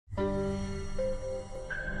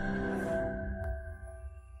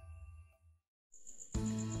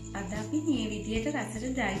අද අපි මේ විදියට රසට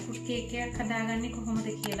ඩ්‍රයි ෆෘට් කේක් එකක් හදාගන්නේ කොහොමද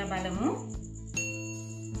කියලා බලමු.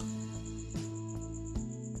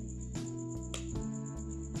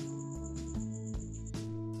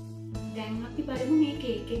 දැන් අපි බලමු මේ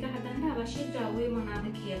කේක් එක හදන්න අවශ්‍ය ද්‍රව්‍ය මොනවාද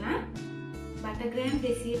කියලා. බටර් ග්‍රෑම්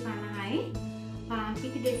 250යි, පාන්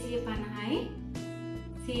පිටි 250යි,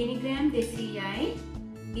 සීනි ග්‍රෑම් 200යි,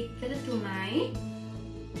 බිත්තර 3යි,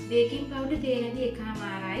 බේකින් පවුඩර් තේනැති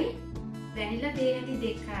 1/4යි, වැනිලා තේනැති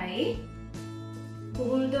 2යි,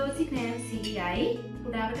 පුහුණු දෝසි ග්‍රෑම් 100යි,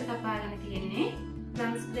 කුඩාවට කපාගෙන තියෙන්නේ,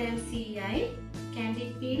 plums gram 100යි,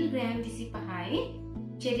 candied peel gram 25යි,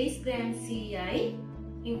 cherries gram 100යි,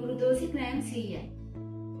 ඉඟුරු දෝසි gram 100යි.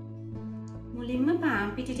 මුලින්ම පාන්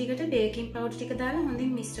පිටි ටිකට බේකින් පවුඩර් ටික දාලා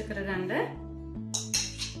හොඳින් මිශ්‍ර කරගන්න.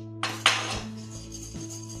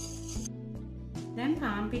 දැන්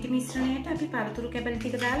පාන් පිටි මිශ්‍රණයට අපි පළතුරු කැබලි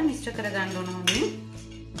ටික දාලා මිශ්‍ර කරගන්න ඕන හොඳින්.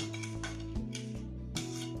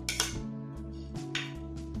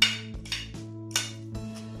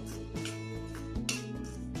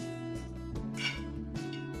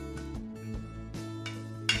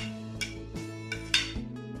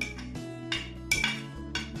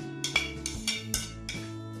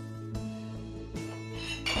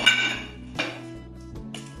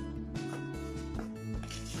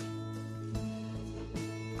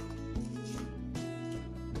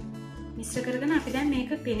 මිශ්‍ර කරගෙන අපි දැන්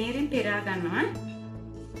මේක පෙනේරෙන් පෙරා ගන්නවා.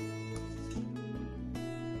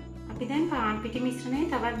 අපි දැන් පාන් පිටි මිශ්‍රණය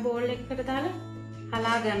තවත් බෝල් එකකට දාලා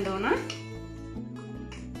හලා ගන්න ඕන.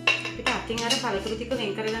 අපිට අතින් අර පළතුරු ටික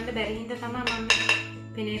වෙන් කරගන්න බැරි හින්දා තමයි මම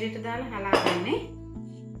පෙනේරෙට දාලා හලා ගන්නේ.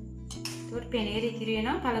 ඒකට පෙනේරෙ ඉතිරි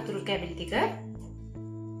වෙනවා පළතුරු කැබලි ටික.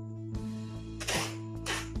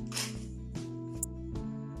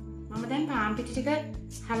 මම දැන් පාන් පිටි ටික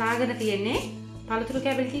හලාගෙන තියෙන්නේ. පළතුරු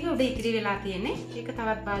කැබලි ටික උඩ ඉතිරි වෙලා තියෙන්නේ. ඒක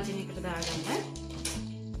තවත් භාජනයකට දාගන්න.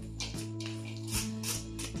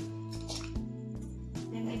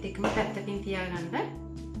 දැන් මේ දෙකම පැත්තකින් තියාගන්න.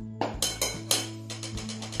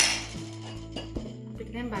 අපිට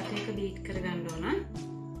දැන් බටර් එක බීට් කරගන්න ඕන.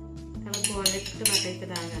 තව බෝල් එකකට බටර් එක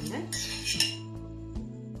දාගන්න.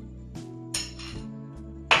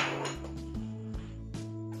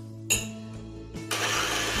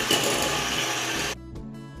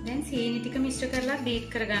 සීනි ටික මිශ්‍ර කරලා බීට්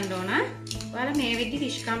කරගන්න ඕන. ඔයාලා මේ විදිහට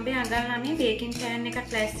විශ්කම්බේ අඟල්ලා මේ බේකින් පෑන් එකක්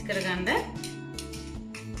ප්ලාස්ටික් කරගන්න.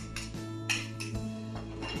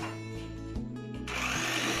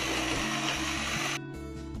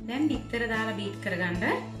 දැන් බිත්තර දාලා බීට් කරගන්න.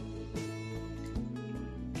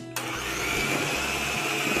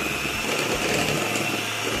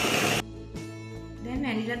 දැන්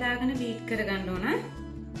වැනිලා දාගෙන බීට් කරගන්න ඕන.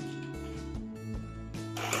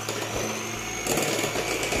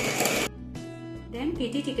 දැන්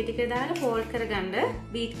පිටි ටික ටික දාලා ෆෝල්ඩ් කරගන්න.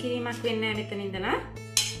 බීට් කිරීමක් වෙන්නේ නැහැ මෙතන ඉඳලා.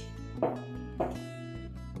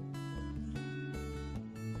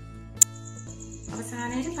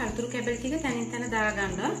 අවසානයේදී පළතුරු කැබලි ටික තනින් තන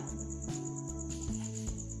දාගන්න.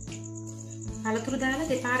 පළතුරු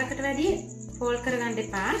දාලා දෙපාරකට වැඩි ෆෝල්ඩ් කරගන්න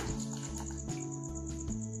එපා.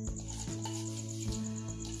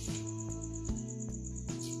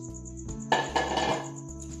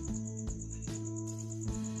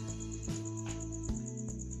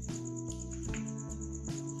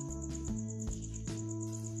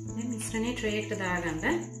 මිශ්‍රණේ ට්‍රේ එකට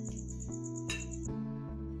දාගන්න.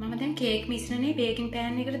 මම දැන් කේක් මිශ්‍රණේ බේකින්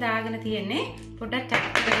පෑන් එකට දාගෙන තියෙන්නේ. පොඩ්ඩක් ටැප්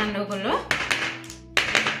කරගන්න ඕගොල්ලෝ.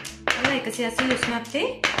 ඔය 180 උෂ්ණත්වයේ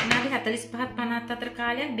විනාඩි 45-50 අතර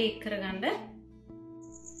කාලයක් බේක් කරගන්න.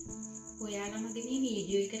 ඔයාලා මගේ මේ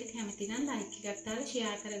වීඩියෝ එකට කැමති නම් ලයික් එකක් දාලා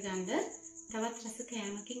ෂෙයා කරගන්න. තවත් රස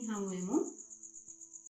කෑමකින් හමු වෙමු.